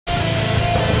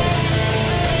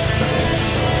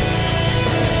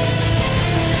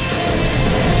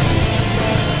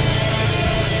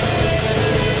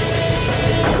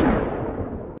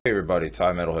everybody,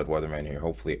 Ty Metalhead Weatherman here.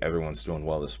 Hopefully everyone's doing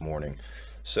well this morning.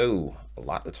 So, a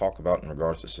lot to talk about in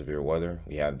regards to severe weather.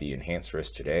 We have the enhanced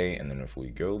risk today, and then if we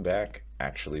go back,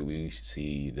 actually we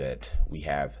see that we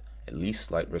have at least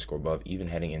slight risk or above even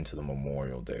heading into the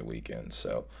Memorial Day weekend.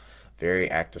 So,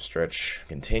 very active stretch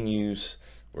continues.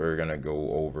 We're going to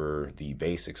go over the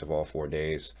basics of all 4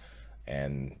 days,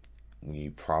 and we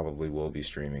probably will be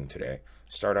streaming today.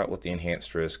 Start out with the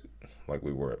enhanced risk like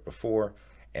we were at before.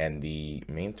 And the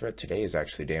main threat today is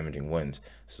actually damaging winds.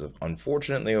 So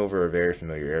unfortunately over a very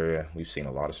familiar area. We've seen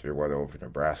a lot of severe weather over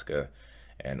Nebraska,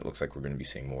 and it looks like we're going to be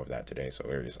seeing more of that today. So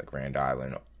areas like Grand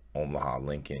Island, Omaha,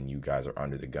 Lincoln, you guys are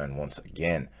under the gun once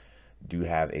again. Do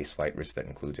have a slight risk that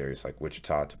includes areas like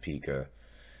Wichita, Topeka.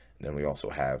 And then we also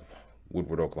have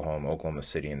Woodward, Oklahoma, Oklahoma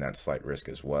City in that slight risk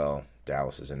as well.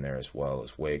 Dallas is in there as well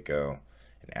as Waco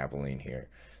and Abilene here.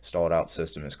 Stalled out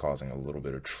system is causing a little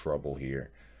bit of trouble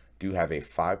here. Do have a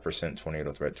 5%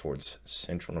 tornado threat towards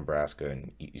central Nebraska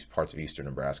and parts of eastern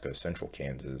Nebraska, central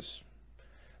Kansas,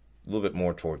 a little bit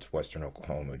more towards western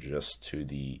Oklahoma, just to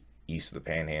the east of the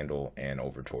Panhandle and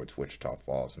over towards Wichita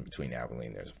Falls. In between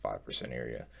Abilene, there's a 5%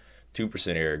 area.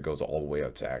 2% area goes all the way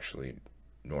up to actually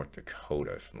North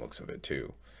Dakota from the looks of it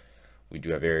too. We do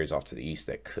have areas off to the east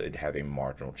that could have a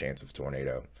marginal chance of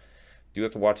tornado. Do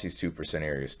have to watch these 2%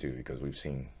 areas too, because we've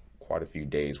seen quite a few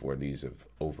days where these have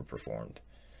overperformed.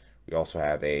 We also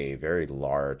have a very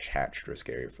large hatched risk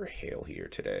area for hail here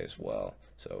today as well.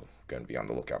 So going to be on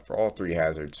the lookout for all 3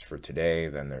 hazards for today.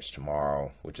 Then there's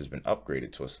tomorrow, which has been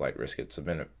upgraded to a slight risk. It's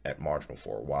been at marginal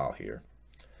for a while here.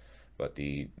 But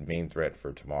the main threat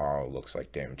for tomorrow looks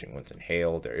like damaging winds and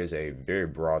hail. There is a very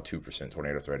broad 2%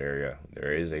 tornado threat area.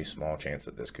 There is a small chance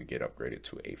that this could get upgraded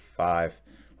to a 5.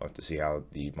 We'll have to see how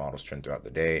the models trend throughout the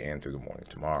day and through the morning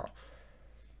tomorrow.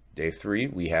 Day 3,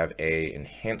 we have a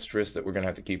enhanced risk that we're going to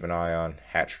have to keep an eye on.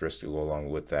 Hatched risk to go along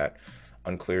with that.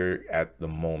 Unclear at the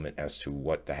moment as to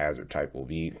what the hazard type will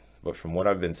be. But from what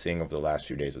I've been seeing over the last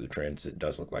few days of the trends, it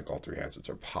does look like all 3 hazards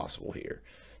are possible here.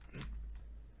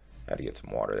 Had to get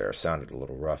some water there. It sounded a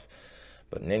little rough.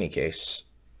 But in any case,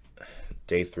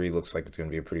 day 3 looks like it's going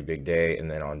to be a pretty big day.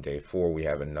 And then on day 4, we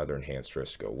have another enhanced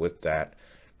risk to go with that.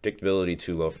 Predictability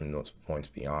too low from those points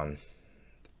beyond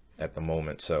at the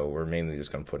moment, so we're mainly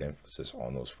just going to put emphasis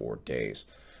on those 4 days.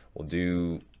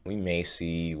 We may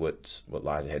see what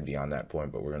lies ahead beyond that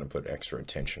point, but we're going to put extra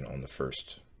attention on the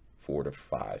first 4 to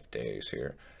 5 days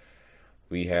here.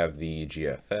 We have the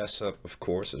GFS up, of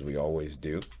course, as we always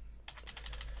do,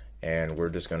 and we're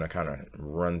just going to kind of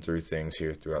run through things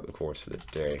here throughout the course of the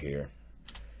day here.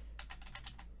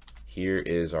 Here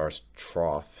is our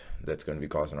trough that's going to be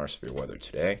causing our severe weather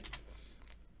today.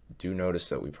 Do notice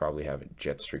that we probably have a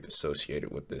jet streak associated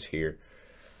with this here.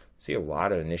 See a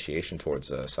lot of initiation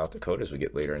towards South Dakota as we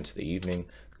get later into the evening.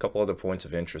 A couple other points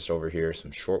of interest over here,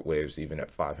 some short waves even at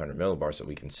 500 millibars that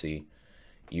we can see.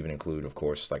 Even include, of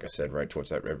course, like I said, right towards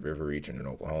that Red River region in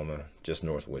Oklahoma, just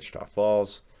north of Wichita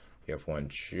Falls. We have one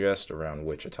just around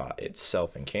Wichita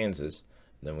itself in Kansas.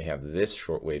 And then we have this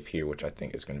short wave here, which I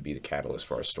think is going to be the catalyst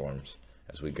for our storms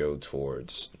as we go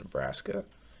towards Nebraska.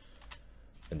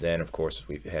 And then, of course, as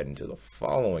we head into the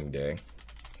following day,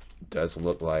 it does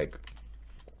look like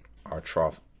our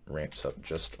trough ramps up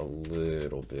just a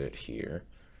little bit here.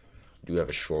 We do have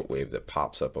a short wave that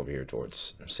pops up over here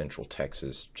towards central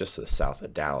Texas, just to the south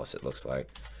of Dallas, it looks like.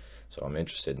 So I'm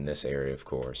interested in this area, of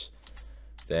course.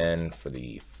 Then for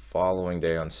the following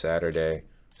day on Saturday,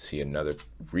 see another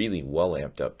really well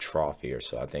amped up trough here.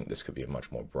 So I think this could be a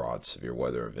much more broad severe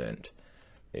weather event.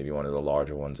 Maybe one of the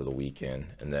larger ones of the weekend.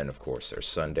 And then, of course, there's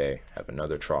Sunday. Have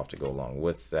another trough to go along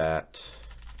with that.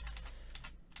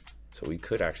 So we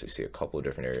could actually see a couple of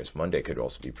different areas. Monday could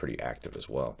also be pretty active as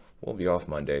well. We'll be off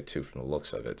Monday, too, from the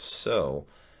looks of it. So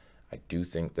I do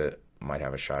think that might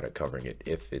have a shot at covering it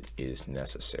if it is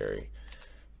necessary.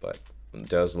 But it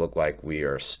does look like we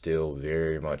are still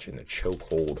very much in the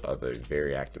chokehold of a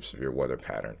very active severe weather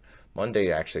pattern. Monday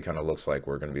actually kind of looks like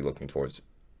we're going to be looking towards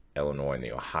Illinois and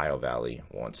the Ohio Valley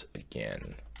once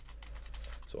again.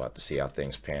 So we'll have to see how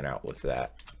things pan out with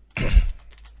that.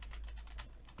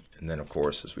 And then, of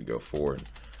course, as we go forward,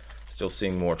 still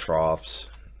seeing more troughs.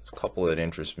 There's a couple that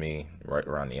interest me right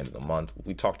around the end of the month.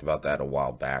 We talked about that a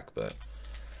while back, but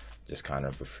just kind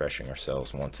of refreshing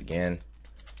ourselves once again.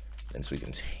 And so we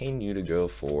continue to go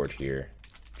forward here.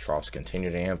 Troughs continue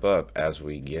to amp up as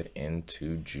we get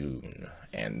into June.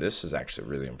 And this is actually a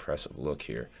really impressive look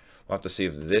here. We'll have to see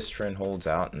if this trend holds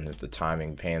out and if the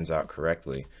timing pans out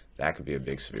correctly. That could be a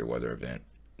big severe weather event.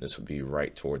 This would be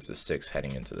right towards the 6th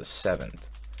heading into the 7th.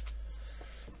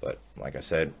 But like I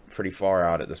said, pretty far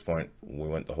out at this point. We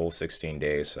went the whole 16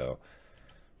 days, so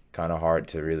Kind of hard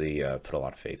to really put a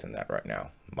lot of faith in that right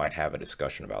now. Might have a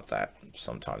discussion about that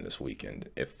sometime this weekend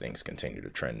if things continue to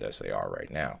trend as they are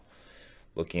right now.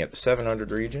 Looking at the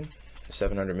 700 region, the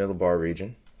 700 millibar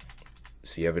region,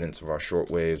 see evidence of our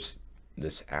short waves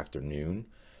this afternoon.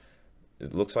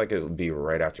 It looks like it would be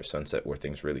right after sunset where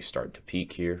things really start to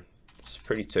peak here. It's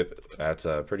that's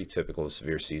pretty typical of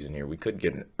severe season here. We could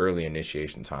get an early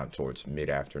initiation time towards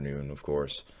mid-afternoon, of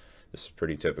course. This is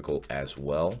pretty typical as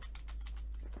well.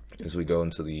 As we go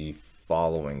into the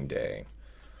following day,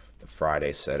 the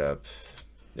Friday setup,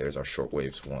 there's our short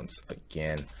waves once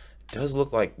again. It does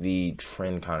look like the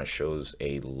trend kind of shows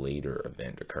a later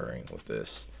event occurring with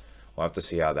this. We'll have to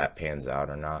see how that pans out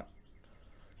or not,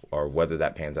 or whether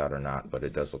that pans out or not, but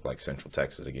it does look like Central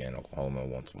Texas again, Oklahoma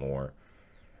once more,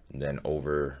 and then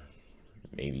over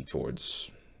maybe towards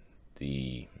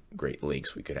the Great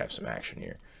Lakes we could have some action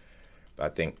here. But I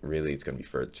think really it's going to be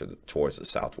further towards the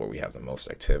south where we have the most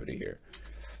activity here.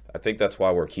 I think that's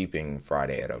why we're keeping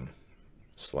Friday at a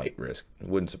slight risk. It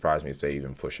wouldn't surprise me if they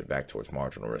even push it back towards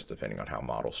marginal risk depending on how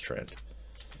models trend.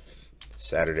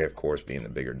 Saturday, of course, being the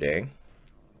bigger day,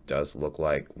 does look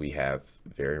like we have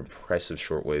very impressive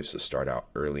short waves to start out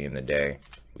early in the day.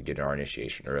 We get our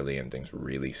initiation early and things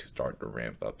really start to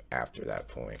ramp up after that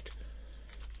point.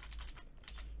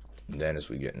 And then as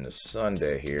we get into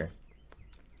Sunday here,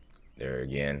 there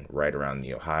again, right around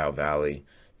the Ohio Valley,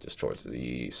 just towards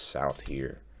the south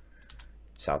here,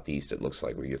 southeast, it looks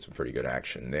like we get some pretty good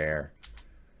action there.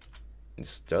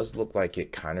 This does look like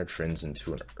it kind of trends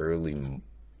into an early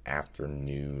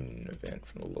afternoon event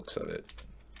from the looks of it.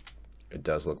 It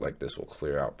does look like this will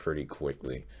clear out pretty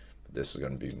quickly, but this is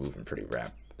going to be moving pretty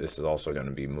rapid. This is also going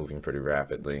to be moving pretty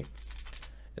rapidly.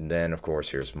 And then, of course,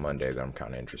 here's Monday that I'm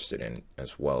kind of interested in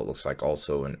as well. It looks like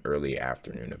also an early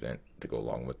afternoon event to go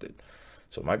along with it.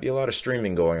 So it might be a lot of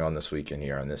streaming going on this weekend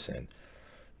here on this end.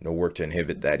 No work to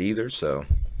inhibit that either, so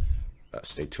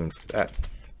stay tuned for that.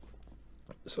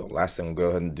 So last thing we'll go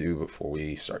ahead and do before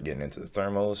we start getting into the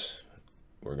thermals,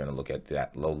 we're going to look at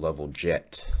that low-level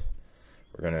jet.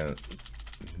 We're going to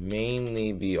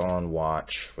mainly be on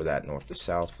watch for that north to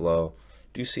south flow.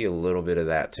 Do see a little bit of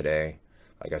that today.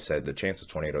 Like I said, the chance of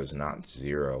tornado is not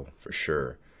zero for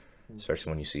sure,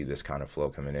 especially when you see this kind of flow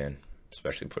coming in,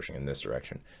 especially pushing in this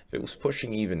direction. If it was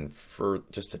pushing even for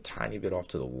just a tiny bit off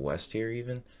to the west here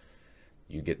even,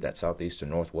 you get that southeast to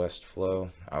northwest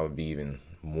flow, I would be even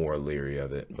more leery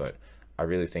of it. But I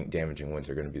really think damaging winds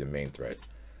are going to be the main threat.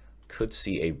 Could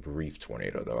see a brief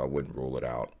tornado though, I wouldn't rule it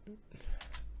out.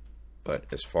 But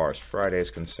as far as Friday is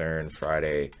concerned,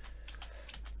 Friday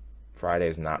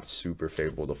is not super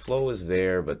favorable. The flow is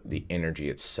there, but the energy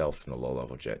itself from the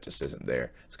low-level jet just isn't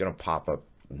there. It's going to pop up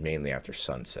mainly after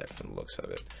sunset from the looks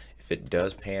of it. If it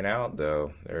does pan out,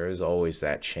 though, there is always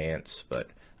that chance,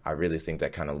 but I really think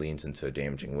that kind of leans into a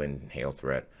damaging wind and hail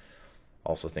threat.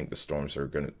 Also think the storms are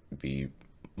going to be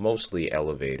mostly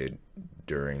elevated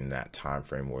during that time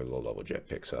frame where the low-level jet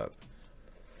picks up.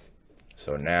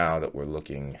 So now that we're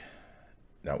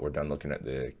done looking at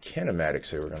the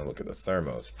kinematics here, we're going to look at the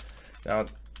thermos. Now,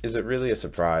 is it really a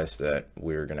surprise that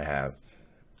we're going to have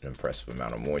an impressive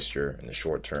amount of moisture in the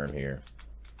short term here?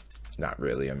 Not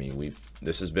really. I mean,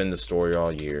 this has been the story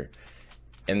all year,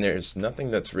 and there's nothing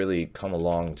that's really come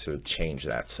along to change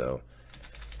that. So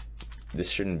this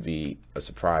shouldn't be a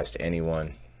surprise to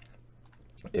anyone.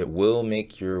 It will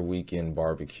make your weekend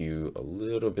barbecue a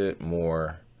little bit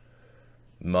more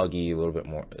muggy, a little bit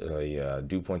more.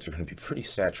 Dew points are going to be pretty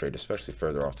saturated, especially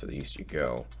further off to the east you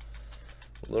go.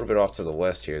 A little bit off to the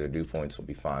west here, the dew points will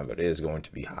be fine, but it is going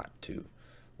to be hot too.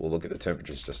 We'll look at the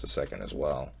temperatures just a second as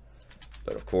well.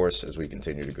 But of course, as we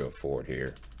continue to go forward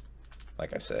here,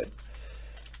 like I said,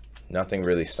 nothing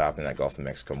really stopping that Gulf of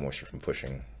Mexico moisture from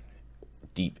pushing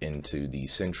deep into the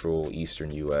central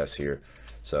eastern U.S. here.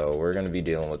 So we're going to be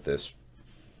dealing with this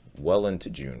well into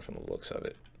June from the looks of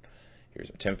it. Here's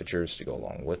our temperatures to go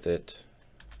along with it.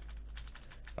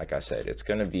 Like I said, it's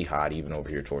going to be hot even over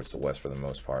here towards the west for the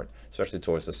most part, especially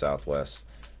towards the southwest.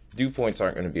 Dew points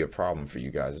aren't going to be a problem for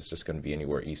you guys. It's just going to be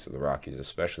anywhere east of the Rockies,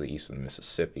 especially east of the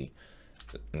Mississippi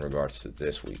in regards to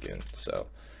this weekend. So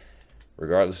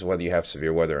regardless of whether you have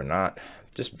severe weather or not,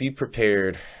 just be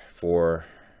prepared for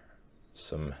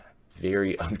some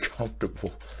very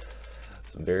uncomfortable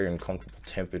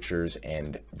temperatures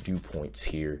and dew points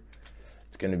here.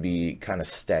 It's going to be kind of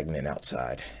stagnant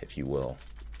outside, if you will.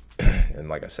 And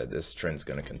like I said, this trend's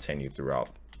going to continue throughout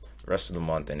the rest of the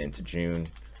month and into June.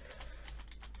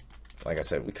 Like I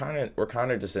said, we're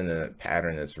kind of just in a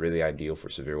pattern that's really ideal for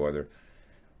severe weather.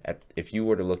 If you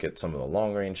were to look at some of the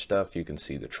long range stuff, you can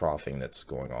see the troughing that's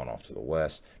going on off to the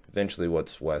west. Eventually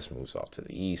what's west moves off to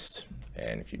the east,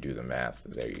 and if you do the math,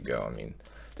 there you go. I mean,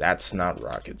 that's not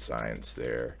rocket science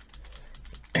there.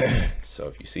 So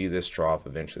if you see this trough,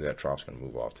 eventually that trough's going to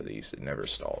move off to the east. It never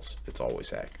stalls. It's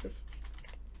always active.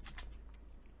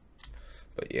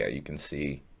 But yeah, you can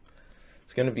see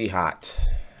it's going to be hot.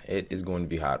 It is going to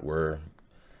be hot.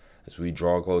 As we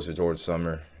draw closer towards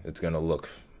summer, it's going to look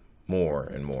more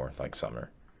and more like summer.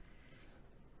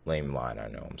 Lame line, I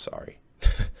know, I'm sorry.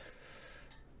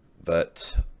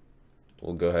 But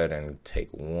we'll go ahead and take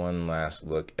one last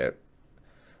look at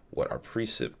what our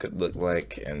precip could look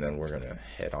like, and then we're gonna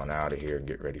head on out of here and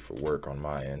get ready for work on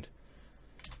my end.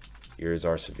 Here's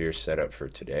our severe setup for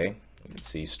today. You can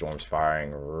see storms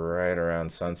firing right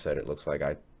around sunset. It looks like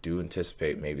I do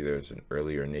anticipate maybe there's an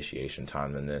earlier initiation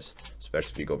time than this,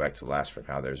 especially if you go back to the last frame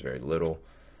how there's very little.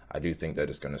 I do think that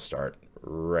it's going to start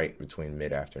right between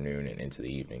mid-afternoon and into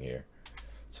the evening here.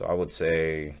 So I would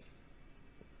say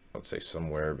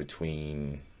somewhere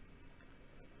between,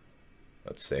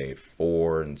 let's say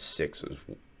 4 and 6 is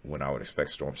when I would expect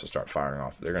storms to start firing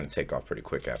off. They're going to take off pretty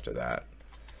quick after that.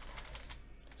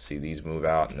 See these move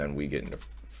out, and then we get into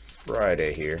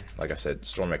Friday here. Like I said,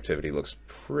 storm activity looks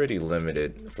pretty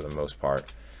limited for the most part.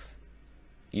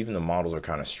 Even the models are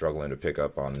kind of struggling to pick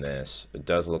up on this. It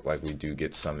does look like we do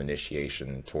get some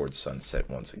initiation towards sunset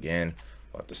once again.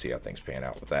 We'll have to see how things pan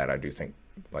out with that. I do think,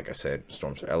 like I said,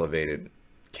 storms are elevated.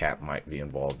 Cap might be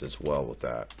involved as well with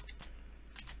that.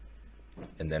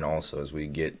 And then also as we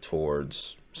get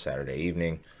towards Saturday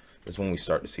evening, that's when we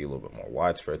start to see a little bit more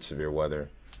widespread severe weather,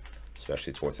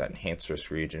 especially towards that enhanced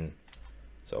risk region.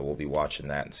 So we'll be watching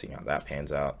that and seeing how that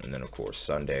pans out. And then of course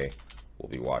Sunday we'll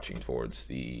be watching towards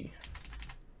the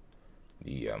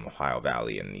Ohio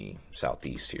Valley in the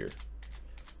southeast here.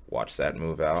 Watch that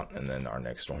move out, and then our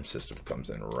next storm system comes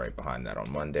in right behind that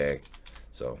on Monday.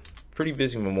 So pretty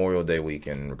busy Memorial Day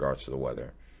weekend in regards to the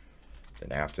weather.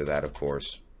 Then after that, of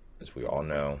course, as we all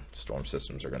know, storm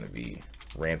systems are going to be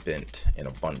rampant and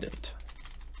abundant.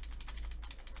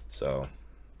 So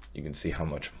you can see how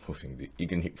much I'm moving. You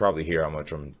can probably hear how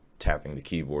much I'm tapping the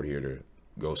keyboard here to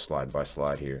go slide by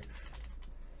slide here,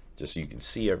 just so you can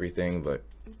see everything. But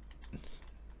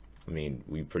I mean,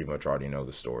 we pretty much already know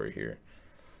the story here.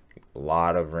 A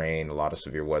lot of rain, a lot of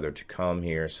severe weather to come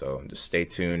here. So just stay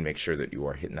tuned. Make sure that you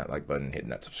are hitting that like button, hitting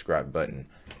that subscribe button,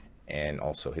 and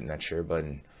also hitting that share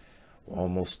button. We're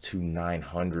almost to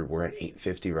 900. We're at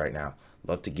 850 right now.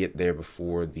 Love to get there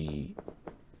before the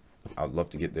I'd love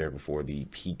to get there before the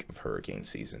peak of hurricane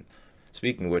season.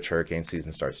 Speaking of which, hurricane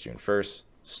season starts June 1st.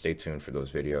 Stay tuned for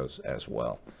those videos as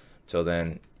well. Till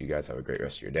then, you guys have a great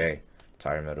rest of your day.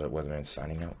 Tire Metalhead Weatherman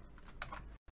signing out.